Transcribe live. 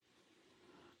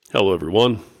Hello,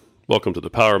 everyone. Welcome to the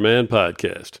Power Man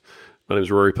Podcast. My name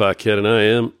is Rory Paquette, and I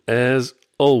am, as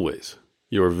always,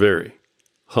 your very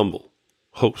humble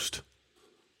host.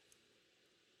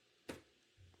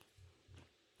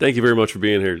 Thank you very much for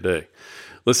being here today.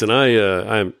 Listen,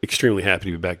 I'm extremely happy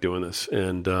to be back doing this,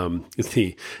 and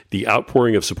the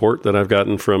outpouring of support that I've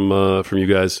gotten from you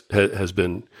guys has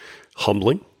been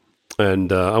humbling.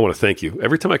 And I want to thank you.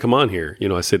 Every time I come on here,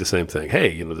 I say the same thing.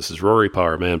 Hey, this is Rory,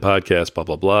 Power Man Podcast, blah,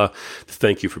 blah, blah.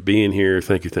 Thank you for being here.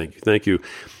 Thank you.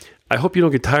 I hope you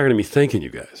don't get tired of me thanking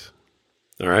you guys.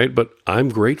 All right? But I'm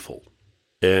grateful.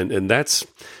 And that's,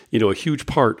 a huge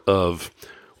part of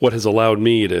what has allowed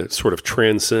me to sort of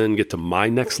transcend, get to my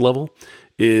next level,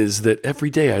 is that every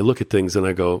day I look at things and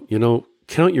I go,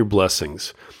 count your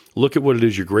blessings. Look at what it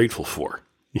is you're grateful for,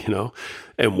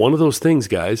 And one of those things,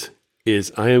 guys,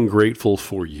 is I am grateful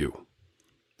for you.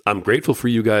 I'm grateful for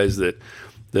you guys that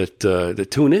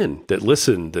tune in, that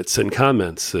listen, that send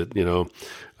comments, that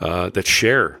that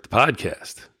share the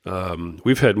podcast.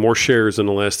 We've had more shares in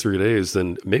the last 3 days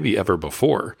than maybe ever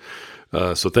before.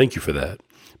 So thank you for that,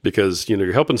 because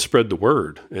you're helping spread the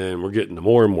word, and we're getting to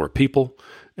more and more people,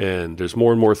 and there's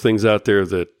more and more things out there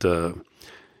that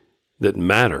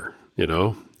matter.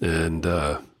 And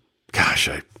gosh,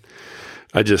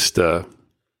 I just.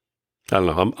 I don't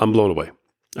know. I'm blown away.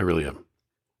 I really am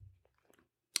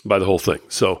by the whole thing.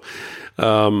 So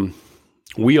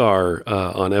we are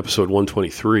on episode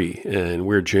 123, and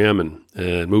we're jamming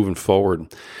and moving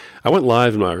forward. I went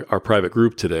live in our private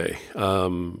group today.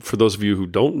 For those of you who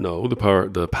don't know,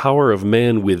 the power of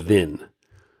man within.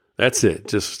 That's it.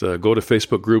 Just go to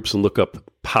Facebook groups and look up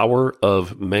Power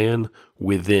of Man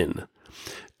Within,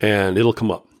 and it'll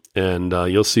come up. And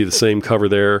you'll see the same cover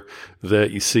there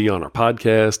that you see on our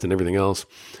podcast and everything else.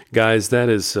 Guys, that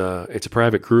is, it's a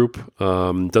private group.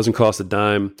 Doesn't cost a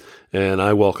dime. And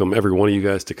I welcome every one of you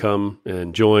guys to come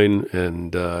and join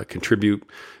and contribute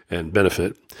and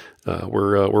benefit.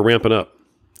 We're ramping up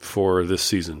for this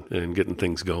season and getting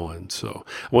things going. So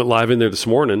I went live in there this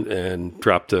morning and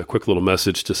dropped a quick little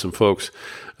message to some folks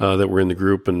that were in the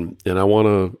group. And I want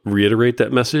to reiterate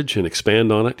that message and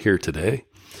expand on it here today.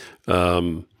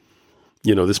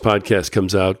 This podcast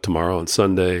comes out tomorrow on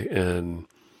Sunday, and,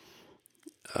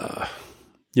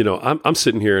 I'm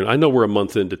sitting here, and I know we're a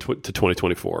month into to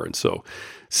 2024. And so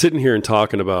sitting here and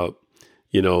talking about,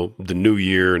 the new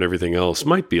year and everything else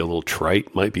might be a little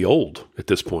trite, might be old at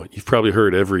this point. You've probably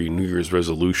heard every New Year's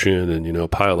resolution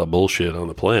and, pile of bullshit on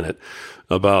the planet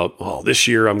about, this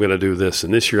year I'm going to do this,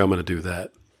 and this year I'm going to do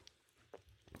that.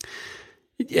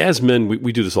 As men,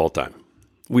 we do this all the time.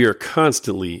 We are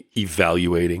constantly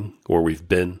evaluating where we've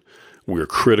been. We're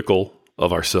critical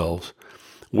of ourselves.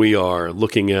 We are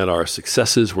looking at our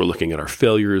successes. We're looking at our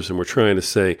failures, and we're trying to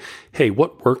say, hey,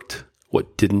 what worked?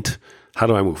 What didn't? How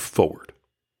do I move forward?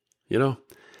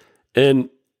 And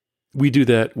we do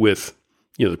that with,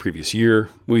 the previous year.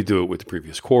 We do it with the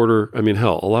previous quarter. I mean,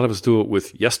 hell, a lot of us do it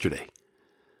with yesterday.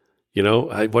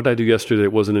 What did I do yesterday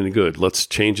that wasn't any good? Let's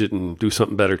change it and do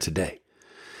something better today.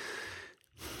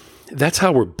 That's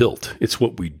how we're built. It's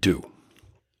what we do.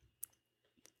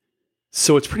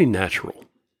 So it's pretty natural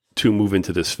to move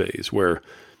into this phase where,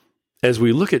 as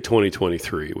we look at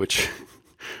 2023, which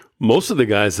most of the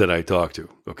guys that I talk to,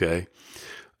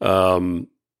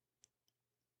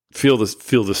 feel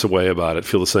this way about it,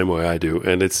 feel the same way I do.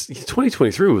 And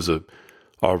 2023 was a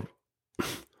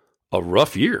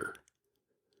rough year.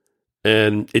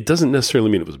 And it doesn't necessarily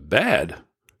mean it was bad,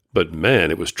 but man,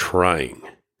 it was trying.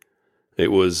 It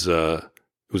was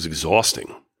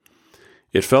exhausting.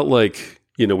 It felt like,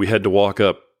 we had to walk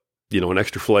up, an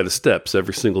extra flight of steps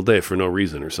every single day for no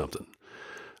reason or something.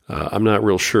 I'm not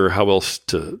real sure how else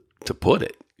to put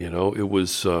it. It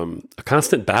was a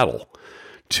constant battle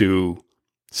to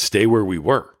stay where we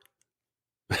were.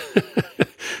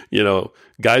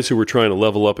 Guys who were trying to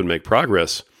level up and make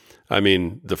progress. I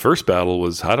mean, the first battle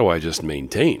was, how do I just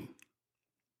maintain?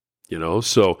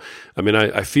 So, I mean,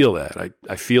 I feel that.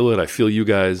 I feel it. I feel you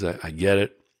guys. I get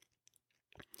it.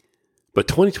 But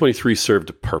 2023 served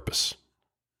a purpose.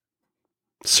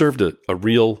 Served a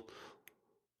real,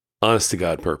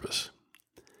 honest-to-God purpose.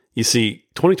 You see,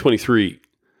 2023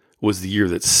 was the year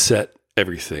that set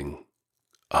everything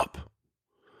up.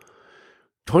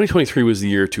 2023 was the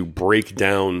year to break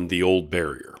down the old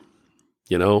barrier.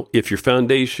 If your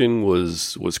foundation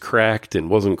was cracked and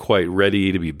wasn't quite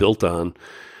ready to be built on,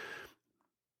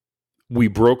 we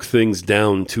broke things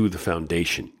down to the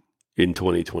foundation in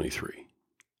 2023.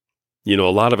 A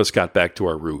lot of us got back to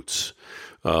our roots.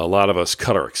 A lot of us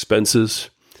cut our expenses,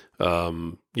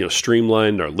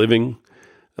 streamlined our living.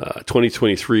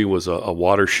 2023 was a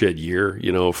watershed year,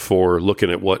 for looking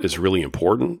at what is really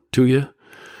important to you,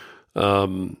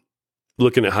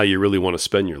 looking at how you really want to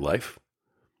spend your life.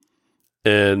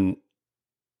 And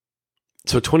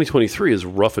so 2023, as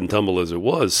rough and tumble as it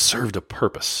was, served a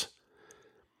purpose.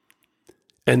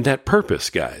 And that purpose,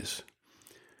 guys,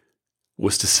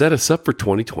 was to set us up for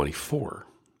 2024.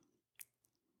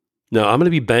 Now, I'm going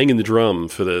to be banging the drum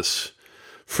for this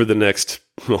for the next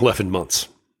 11 months,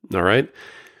 all right?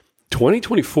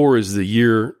 2024 is the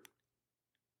year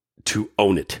to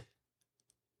own it.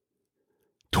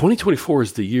 2024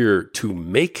 is the year to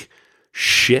make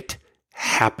shit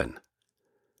happen.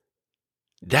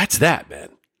 That's that, man.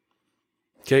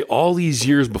 Okay, all these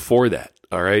years before that,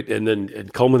 all right,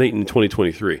 and culminating in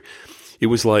 2023, it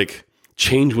was like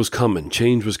change was coming. In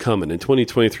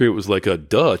 2023, it was like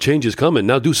change is coming.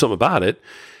 Now do something about it.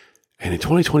 And in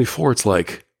 2024, it's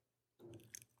like,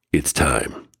 it's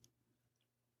time.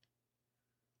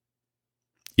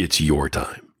 It's your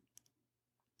time.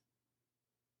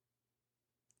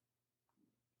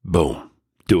 Boom.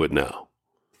 Do it now.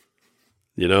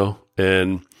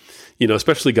 And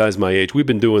especially guys my age, we've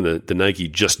been doing the Nike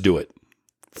Just Do It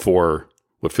for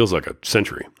what feels like a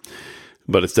century,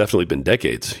 but it's definitely been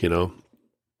decades, But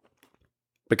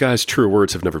guys, truer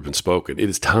words have never been spoken. It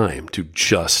is time to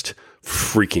just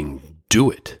freaking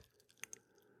do it.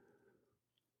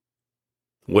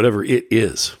 Whatever it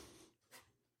is.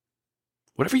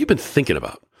 Whatever you've been thinking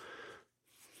about.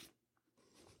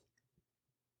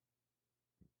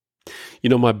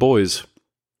 My boys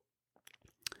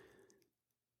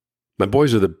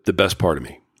are the best part of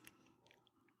me.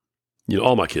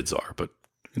 All my kids are, but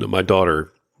my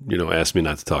daughter, asked me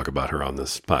not to talk about her on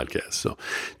this podcast. So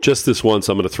just this once,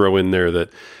 I'm going to throw in there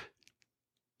that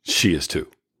she is too.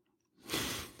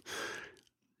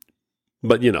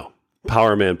 But,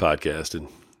 Power Man podcast, and,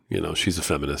 she's a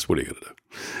feminist. What are you going to do?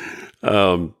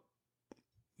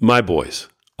 My boys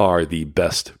are the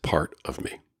best part of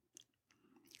me.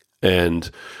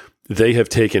 And they have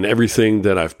taken everything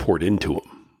that I've poured into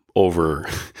them over,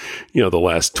 the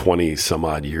last 20 some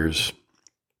odd years.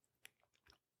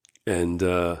 And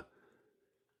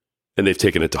they've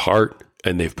taken it to heart,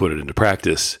 and they've put it into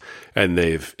practice, and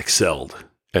they've excelled,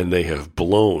 and they have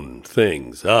blown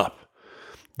things up.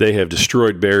 They have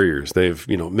destroyed barriers. They've,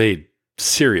 made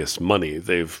serious money.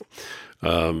 They've,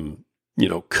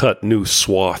 cut new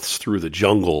swaths through the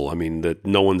jungle. I mean, that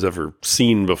no one's ever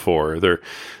seen before. They're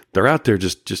out there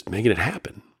just making it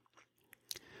happen.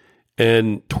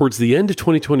 And towards the end of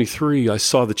 2023, I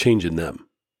saw the change in them.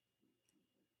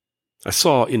 I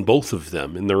saw in both of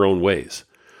them in their own ways,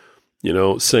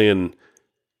 saying,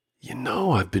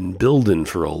 I've been building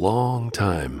for a long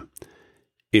time.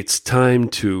 It's time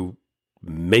to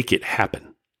make it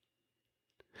happen.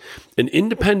 And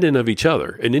independent of each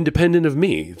other and independent of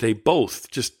me, they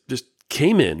both just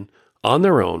came in on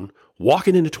their own,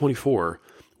 walking into 2024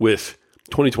 with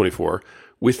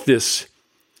this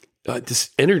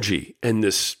energy and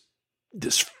this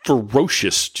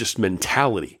ferocious just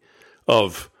mentality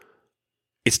of,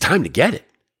 it's time to get it.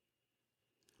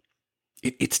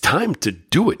 It's time to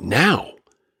do it now.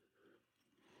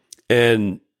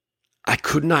 And I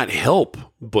could not help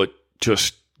but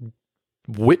just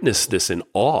witness this in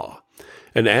awe.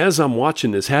 And as I'm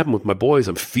watching this happen with my boys,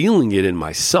 I'm feeling it in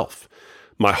myself.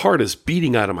 My heart is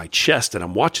beating out of my chest, and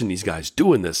I'm watching these guys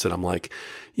doing this, and I'm like,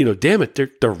 damn it,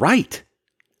 they're right.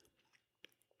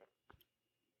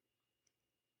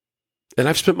 And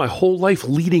I've spent my whole life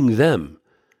leading them.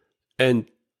 And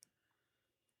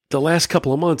the last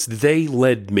couple of months, they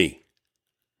led me.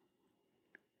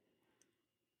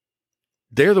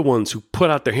 They're the ones who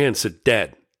put out their hand and said,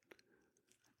 Dad,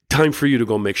 time for you to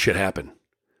go make shit happen.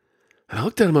 And I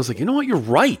looked at him, I was like, you know what? You're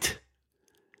right.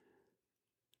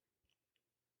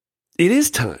 It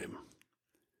is time.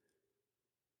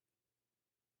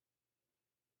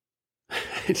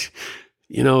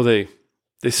 They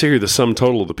say you're the sum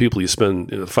total of the people you spend,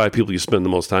 the 5 people you spend the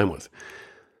most time with.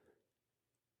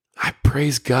 I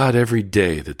praise God every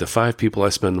day that the 5 people I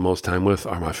spend the most time with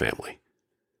are my family.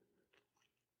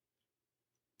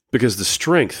 Because the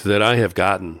strength that I have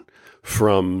gotten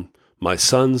from my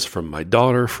sons, from my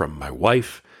daughter, from my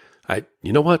wife,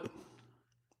 you know what?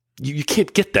 You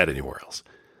can't get that anywhere else.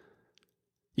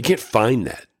 You can't find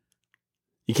that.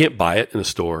 You can't buy it in a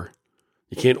store.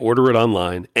 You can't order it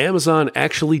online. Amazon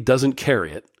actually doesn't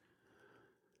carry it.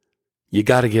 You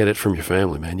got to get it from your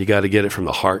family, man. You got to get it from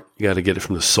the heart. You got to get it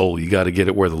from the soul. You got to get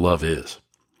it where the love is.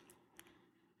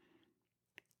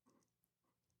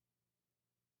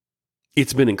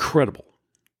 It's been incredible.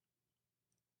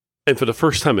 And for the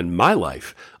first time in my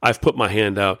life, I've put my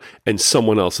hand out and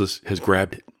someone else has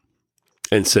grabbed it.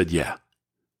 and said, yeah,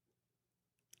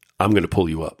 I'm going to pull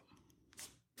you up.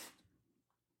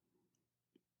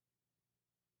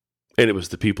 And it was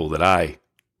the people that I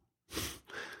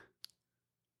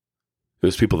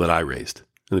raised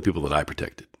and the people that I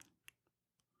protected.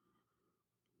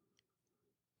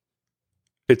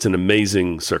 It's an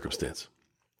amazing circumstance.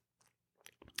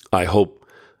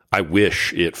 I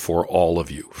wish it for all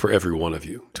of you, for every one of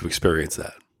you, to experience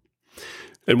that.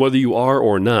 And whether you are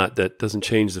or not, that doesn't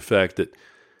change the fact that,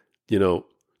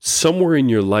 somewhere in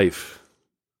your life,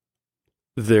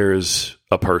 there's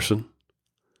a person,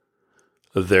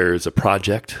 there's a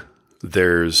project,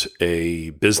 there's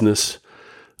a business,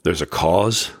 there's a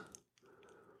cause.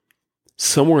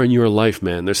 Somewhere in your life,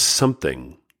 man, there's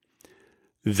something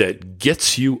that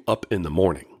gets you up in the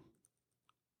morning.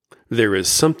 There is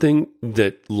something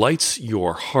that lights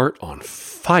your heart on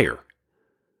fire.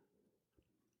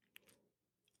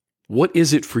 What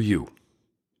is it for you?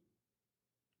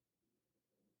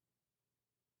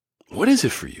 What is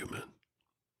it for you, man?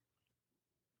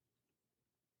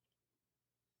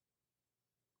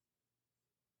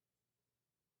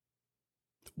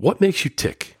 What makes you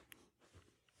tick?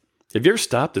 Have you ever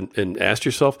stopped and asked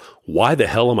yourself, why the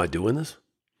hell am I doing this?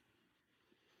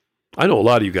 I know a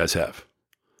lot of you guys have.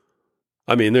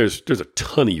 I mean, there's a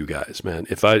ton of you guys, man.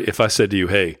 If I said to you,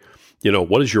 hey,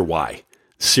 what is your why?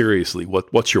 Seriously,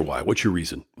 what's your why? What's your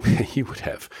reason? You would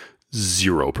have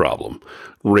zero problem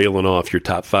railing off your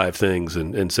top 5 things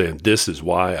and saying, this is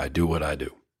why I do what I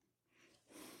do.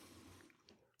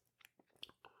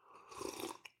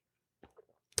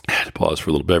 I had to pause for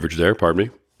a little beverage there,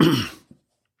 pardon me.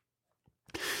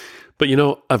 But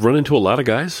I've run into a lot of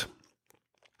guys,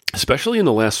 especially in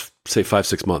the last, say,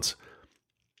 5-6 months,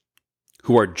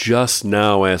 who are just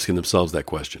now asking themselves that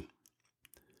question.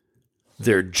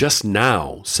 They're just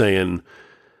now saying,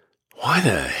 why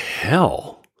the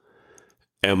hell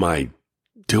am I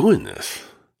doing this?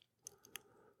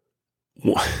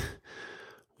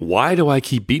 Why do I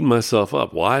keep beating myself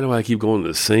up? Why do I keep going to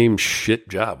the same shit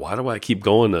job? Why do I keep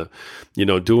going to,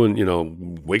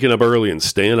 waking up early and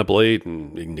staying up late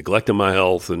and neglecting my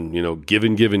health and,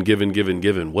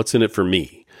 giving. What's in it for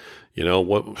me?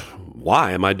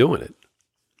 Why am I doing it?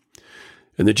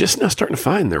 And they're just now starting to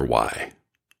find their why.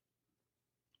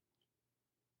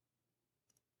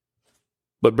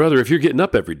 But brother, if you're getting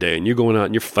up every day and you're going out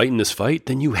and you're fighting this fight,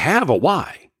 then you have a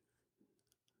why.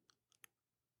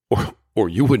 Or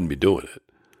you wouldn't be doing it.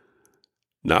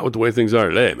 Not with the way things are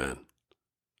today, man.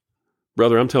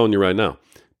 Brother, I'm telling you right now,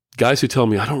 guys who tell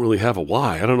me I don't really have a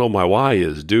why, I don't know what my why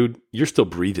is, dude, you're still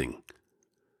breathing.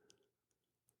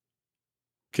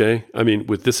 Okay? I mean,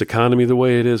 with this economy the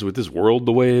way it is, with this world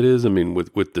the way it is, I mean,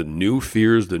 with the new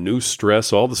fears, the new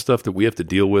stress, all the stuff that we have to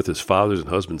deal with as fathers and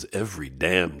husbands every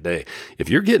damn day. If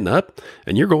you're getting up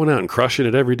and you're going out and crushing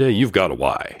it every day, you've got a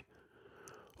why.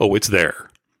 Oh, it's there.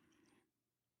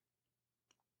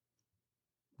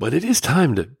 But it is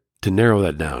time to narrow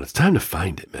that down. It's time to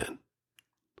find it, man.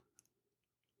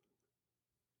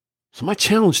 So my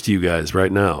challenge to you guys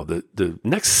right now, the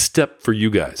next step for you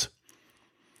guys,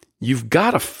 you've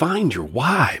got to find your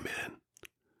why, man.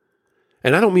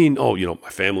 And I don't mean, my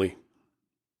family,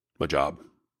 my job,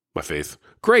 my faith.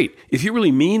 Great. If you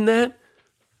really mean that,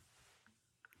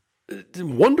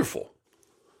 wonderful.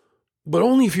 But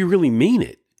only if you really mean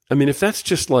it. I mean, if that's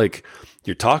just like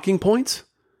your talking points,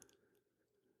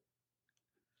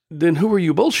 then who are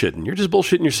you bullshitting? You're just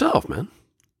bullshitting yourself, man.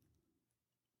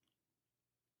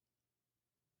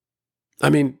 I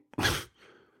mean,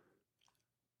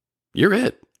 you're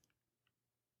it.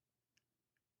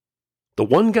 The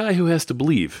one guy who has to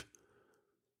believe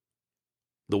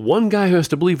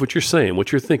what you're saying,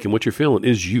 what you're thinking, what you're feeling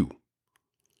is you.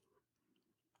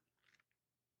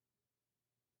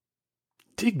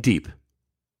 Dig deep.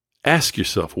 Ask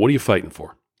yourself, what are you fighting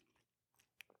for?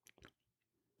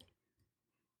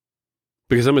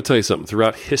 Because I'm going to tell you something.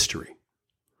 Throughout history,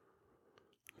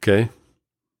 okay,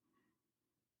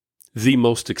 the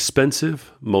most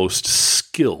expensive, most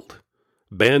skilled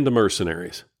band of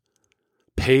mercenaries,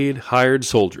 paid, hired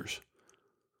soldiers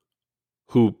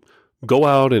who go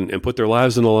out and put their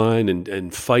lives on the line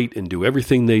and fight and do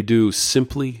everything they do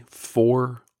simply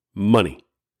for money.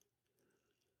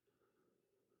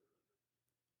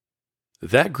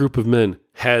 That group of men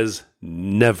has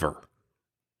never,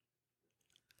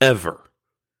 ever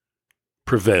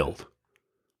prevailed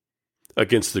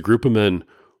against the group of men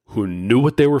who knew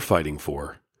what they were fighting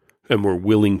for and were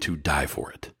willing to die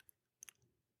for it.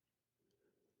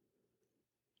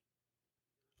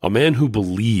 A man who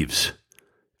believes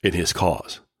in his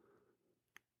cause.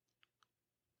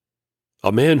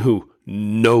 A man who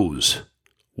knows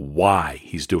why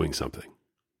he's doing something.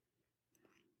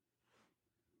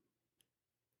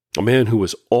 a man who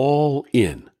was all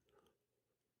in,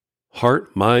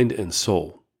 heart, mind, and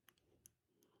soul,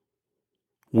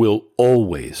 will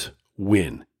always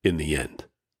win in the end.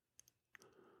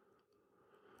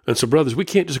 And so, brothers, we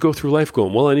can't just go through life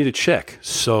going, well, I need a check,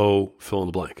 so fill in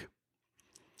the blank.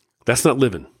 That's not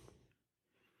living.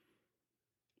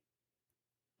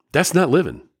 That's not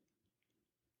living.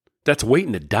 That's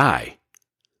waiting to die.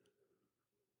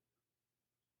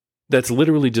 That's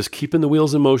literally just keeping the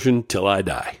wheels in motion till I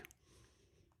die.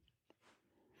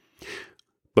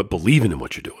 But believing in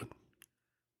what you're doing.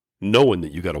 Knowing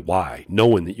that you got a why.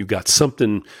 Knowing that you got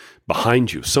something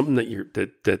behind you. Something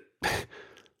that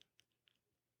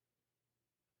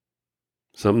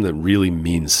something that really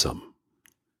means something.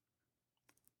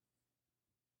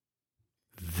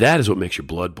 That is what makes your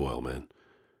blood boil, man.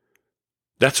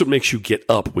 That's what makes you get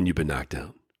up when you've been knocked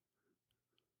down.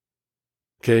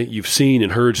 Okay, you've seen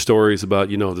and heard stories about,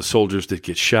 the soldiers that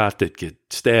get shot, that get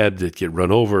stabbed, that get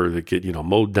run over, that get,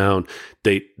 mowed down.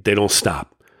 They don't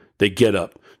stop. They get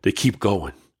up. They keep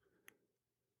going.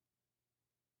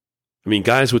 I mean,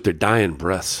 guys with their dying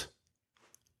breaths,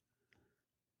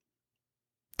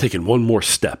 taking one more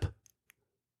step.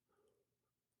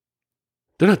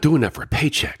 They're not doing that for a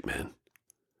paycheck, man.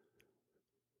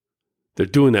 They're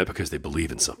doing that because they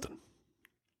believe in something.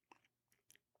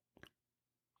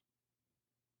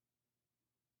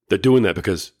 They're doing that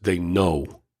because they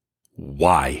know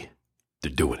why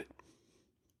they're doing it.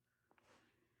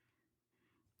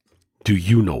 Do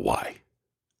you know why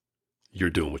you're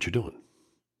doing what you're doing?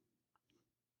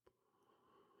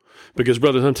 Because,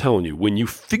 brothers, I'm telling you, when you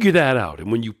figure that out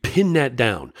and when you pin that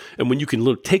down and when you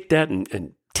can take that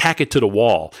and tack it to the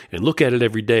wall and look at it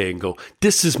every day and go,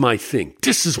 this is my thing.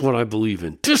 This is what I believe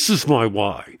in. This is my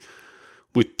why.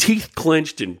 With teeth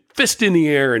clenched and fist in the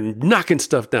air and knocking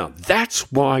stuff down.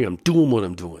 That's why I'm doing what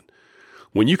I'm doing.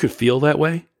 When you can feel that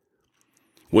way,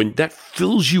 when that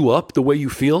fills you up the way you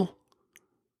feel,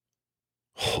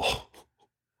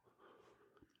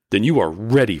 then you are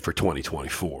ready for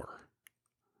 2024.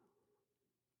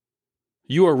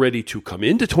 You are ready to come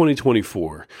into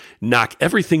 2024, knock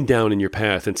everything down in your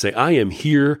path and say, I am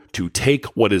here to take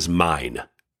what is mine.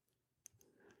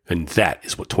 And that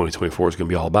is what 2024 is going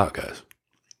to be all about, guys.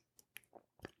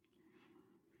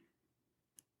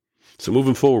 So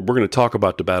moving forward, we're going to talk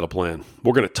about the battle plan.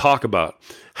 We're going to talk about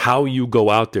how you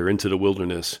go out there into the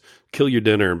wilderness, kill your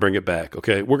dinner and bring it back,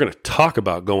 okay? We're going to talk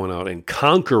about going out and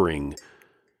conquering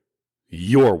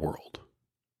your world.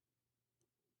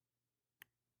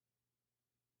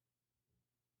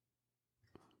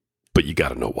 But you got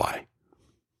to know why.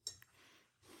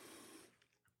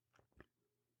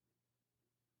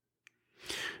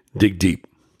 Dig deep.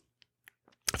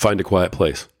 Find a quiet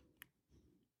place.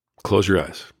 Close your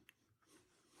eyes.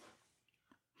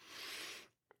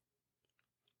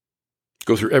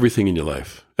 Go through everything in your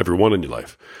life, everyone in your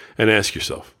life, and ask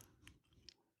yourself,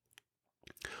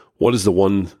 what is the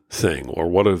one thing or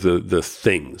what are the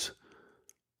things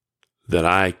that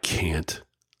I can't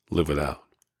live without?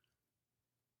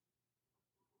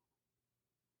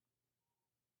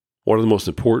 What are the most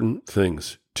important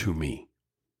things to me?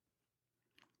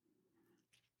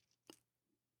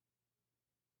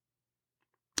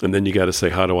 And then you got to say,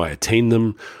 how do I attain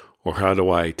them? Or how do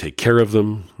I take care of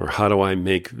them? Or how do I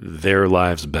make their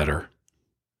lives better?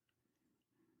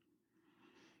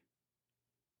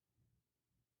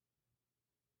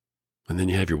 And then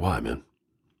you have your why, man.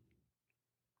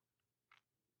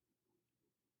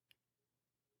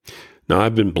 Now,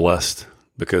 I've been blessed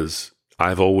because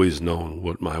I've always known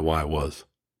what my why was.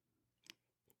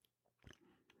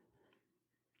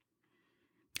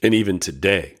 And even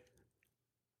today,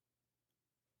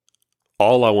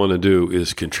 all I want to do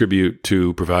is contribute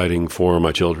to providing for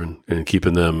my children and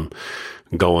keeping them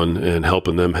going and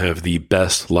helping them have the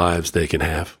best lives they can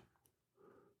have,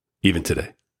 even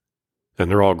today.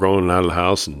 And they're all growing out of the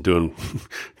house and doing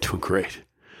great.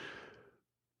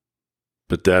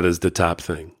 But that is the top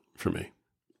thing for me.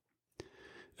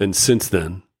 And since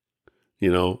then,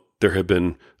 there have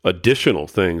been additional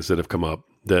things that have come up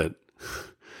that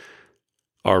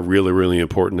are really, really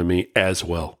important to me as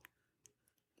well.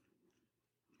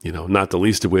 Not the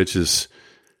least of which is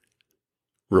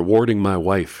rewarding my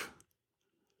wife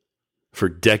for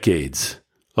decades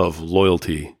of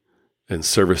loyalty and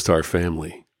service to our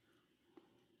family,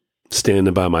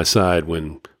 standing by my side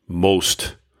when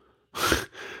most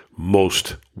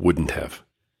wouldn't have.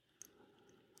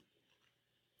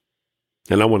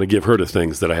 And I want to give her the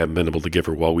things that I haven't been able to give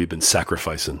her while we've been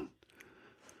sacrificing.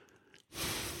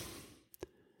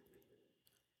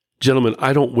 Gentlemen,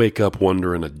 I don't wake up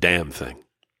wondering a damn thing.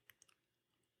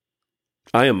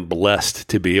 I am blessed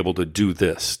to be able to do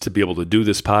this,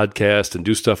 podcast and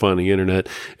do stuff on the internet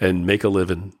and make a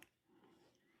living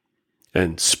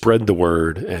and spread the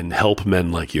word and help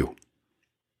men like you.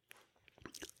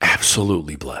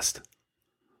 Absolutely blessed.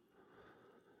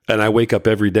 And I wake up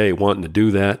every day wanting to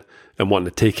do that and wanting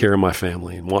to take care of my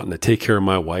family and wanting to take care of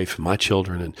my wife and my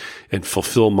children and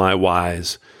fulfill my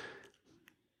whys.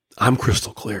 I'm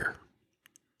crystal clear.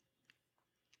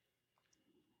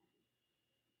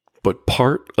 But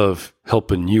part of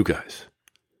helping you guys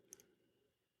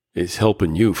is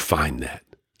helping you find that.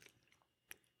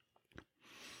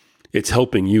 It's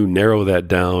helping you narrow that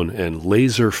down and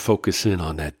laser focus in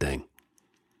on that thing.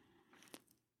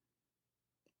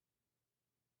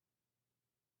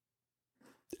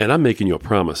 And I'm making you a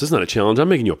promise. It's not a challenge. I'm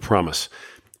making you a promise.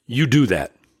 You do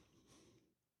that.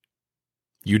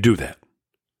 You do that.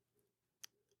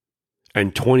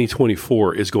 And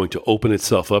 2024 is going to open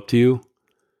itself up to you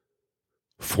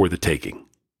for the taking.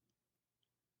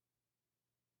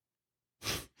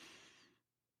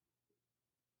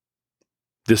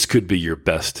 This could be your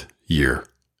best year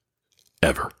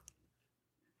ever.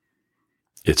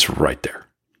 It's right there.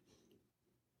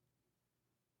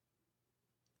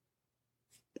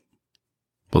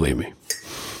 Believe me.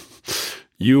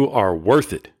 You are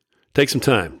worth it. Take some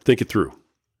time. Think it through.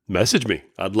 Message me.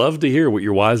 I'd love to hear what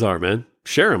your whys are, man.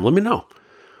 Share them. Let me know.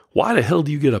 Why the hell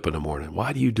do you get up in the morning?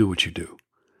 Why do you do what you do?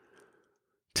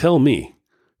 Tell me.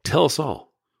 Tell us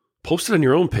all. Post it on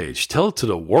your own page. Tell it to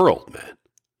the world, man.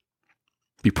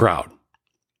 Be proud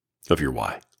of your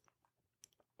why.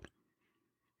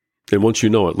 And once you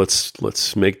know it,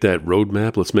 let's make that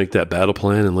roadmap. Let's make that battle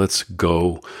plan, and let's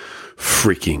go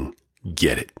freaking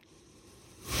get it.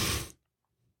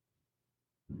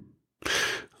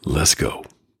 Let's go.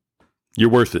 You're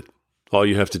worth it. All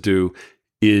you have to do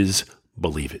is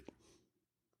believe it.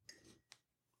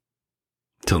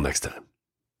 Till next time.